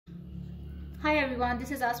Hi everyone,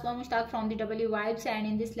 this is Asma Mushtaq from the eevibes, and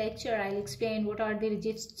in this lecture I'll explain what are the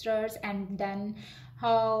registers and then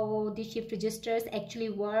how the shift registers actually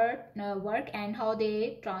work and how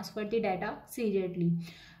they transfer the data serially.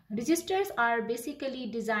 Registers are basically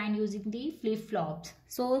designed using the flip-flops.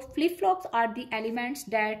 So flip-flops are the elements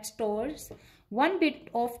that stores one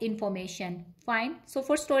bit of information. Fine. So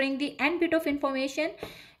for storing the n bit of information,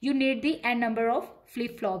 you need the n number of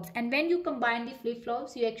flip-flops, and when you combine the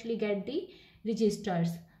flip-flops, you actually get the registers.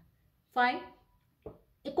 Fine.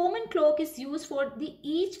 A common clock is used for the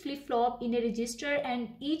each flip-flop in a register, and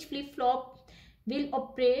each flip-flop will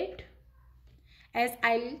operate as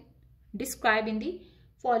I'll describe in the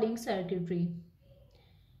following circuitry.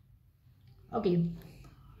 Okay,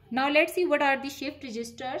 now let's see what are the shift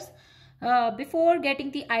registers. Before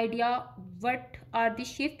getting the idea what are the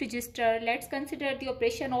shift register, let's consider the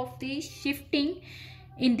operation of the shifting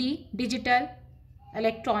in the digital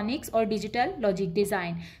electronics or digital logic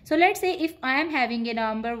design. So let's say if I am having a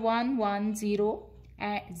number 1100,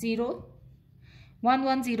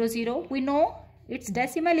 we know its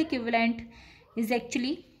decimal equivalent is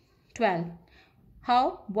actually 12.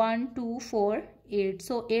 How? 1, 2, 4, 8.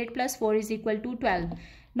 So 8 plus 4 is equal to 12.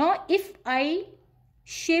 Now if I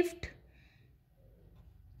shift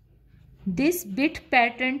this bit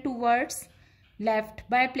pattern towards left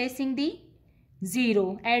by placing the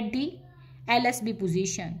 0 at the LSB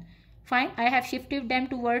position. Fine, I have shifted them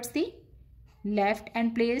towards the left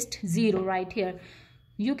and placed 0 right here.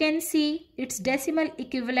 You can see its decimal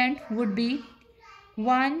equivalent would be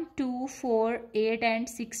 1, 2, 4, 8 and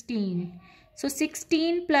 16. So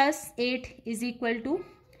 16 plus 8 is equal to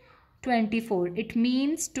 24. It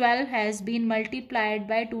means 12 has been multiplied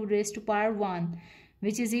by 2 raised to power 1,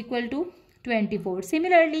 which is equal to 24.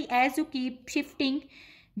 Similarly, as you keep shifting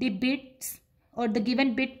the bits or the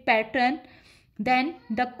given bit pattern, then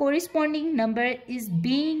the corresponding number is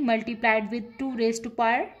being multiplied with 2 raised to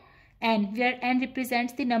power n, where n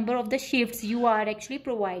represents the number of the shifts you are actually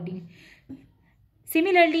providing.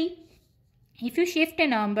 Similarly, if you shift a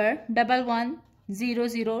number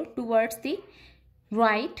 1100 towards the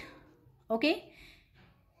right, okay,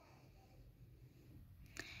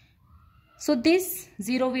 so this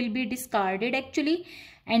 0 will be discarded actually,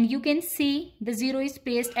 and you can see the 0 is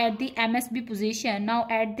placed at the MSB position. Now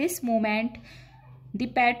at this moment, the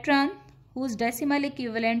pattern whose decimal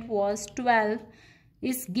equivalent was 12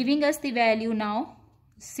 is giving us the value now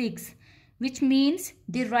 6, which means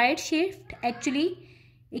the right shift actually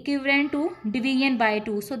equivalent to division by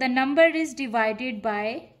 2. So the number is divided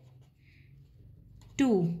by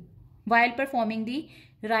 2 while performing the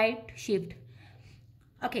right shift.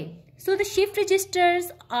 Okay, so the shift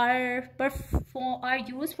registers are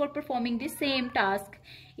used for performing the same task.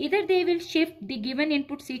 Either they will shift the given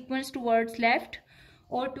input sequence towards left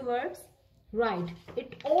or towards right.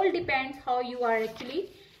 It all depends how you are actually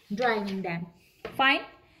driving them. Fine.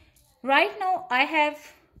 Right now I have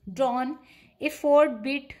drawn a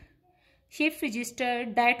 4-bit shift register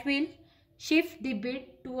that will shift the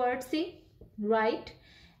bit towards the right,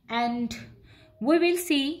 and we will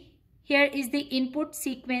see here is the input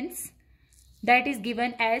sequence that is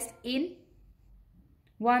given as in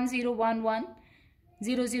 1011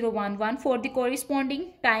 0011 for the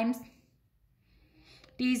corresponding times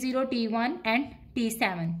T0, T1 and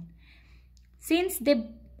T7. Since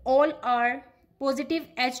they all are positive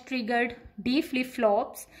edge triggered D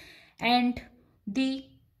flip-flops and the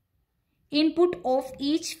input of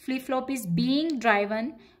each flip-flop is being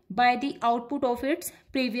driven by the output of its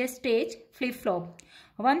previous stage flip-flop.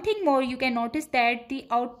 One thing more, you can notice that the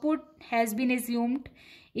output has been assumed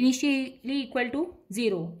initially equal to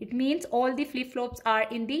 0. It means all the flip-flops are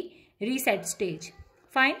in the reset stage.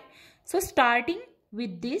 Fine. So starting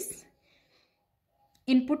with this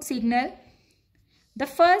input signal, the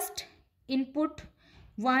first input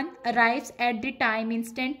 1 arrives at the time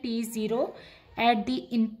instant T0 at the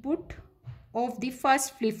input of the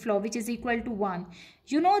first flip-flop, which is equal to 1.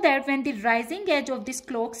 You know that when the rising edge of this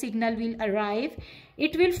clock signal will arrive,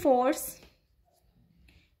 it will force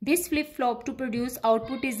this flip-flop to produce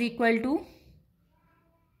output is equal to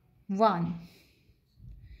 1.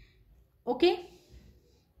 Okay,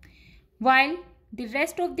 while the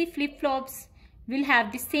rest of the flip-flops will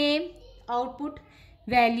have the same output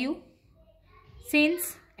value,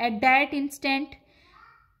 since at that instant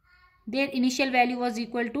their initial value was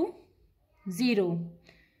equal to 0.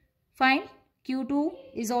 Fine. Q2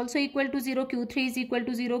 is also equal to 0, Q3 is equal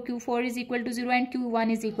to 0, Q4 is equal to 0 and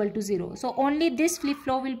Q1 is equal to 0. So only this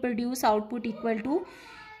flip-flop will produce output equal to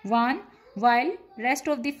 1, while rest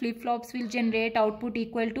of the flip-flops will generate output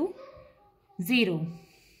equal to 0.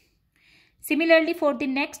 Similarly, for the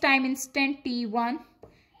next time instant T1,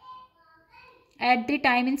 at the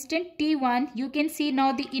time instant T1, you can see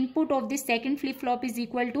now the input of the second flip-flop is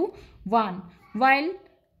equal to 1, while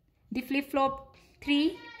the flip-flop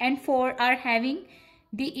 3 and 4 are having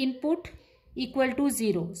the input equal to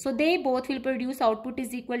 0. So they both will produce output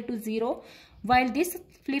is equal to 0, while this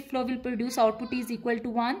flip-flop will produce output is equal to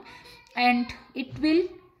 1, and it will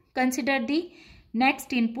consider the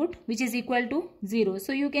next input which is equal to 0.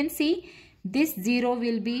 So you can see this 0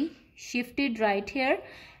 will be shifted right here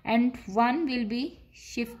and 1 will be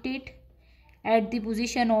shifted at the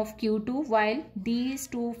position of Q2, while these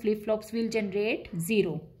two flip-flops will generate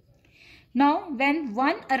 0. Now when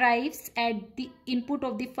 1 arrives at the input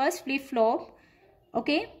of the first flip-flop,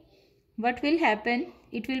 okay, what will happen?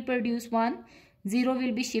 It will produce 1, 0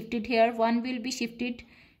 will be shifted here, 1 will be shifted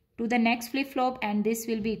to the next flip-flop, and this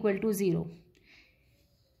will be equal to 0.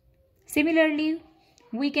 Similarly,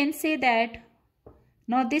 we can say that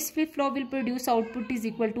now this flip-flop will produce output is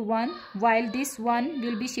equal to 1, while this 1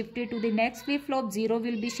 will be shifted to the next flip-flop, 0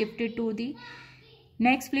 will be shifted to the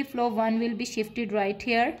next flip-flop, 1 will be shifted right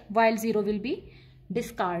here, while 0 will be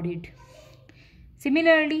discarded.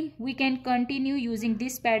 Similarly, we can continue using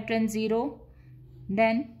this pattern 0,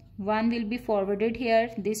 then 1 will be forwarded here,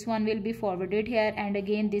 this one will be forwarded here, and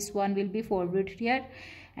again this one will be forwarded here,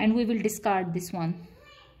 and we will discard this one.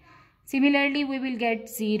 Similarly, we will get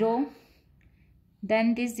 0,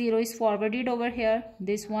 then this 0 is forwarded over here,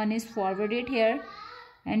 this one is forwarded here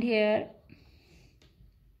and here.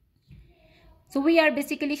 So we are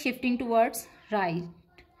basically shifting towards right.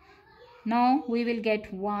 Now we will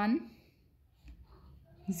get 1,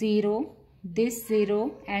 0, this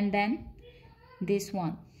 0, and then this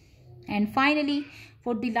one. And finally,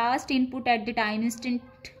 for the last input at the time instant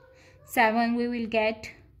 7, we will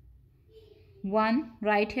get 1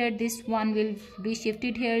 right here, this 1 will be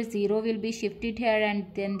shifted here, 0 will be shifted here, and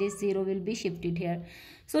then this 0 will be shifted here.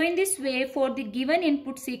 So in this way, for the given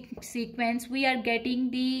input sequence, we are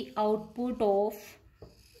getting the output of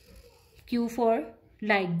Q4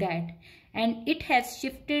 like that, and it has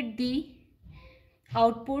shifted the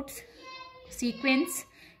outputs sequence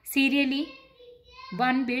serially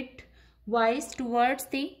 1 bit wise towards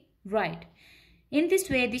the right. In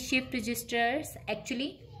this way, the shift registers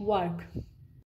actually work.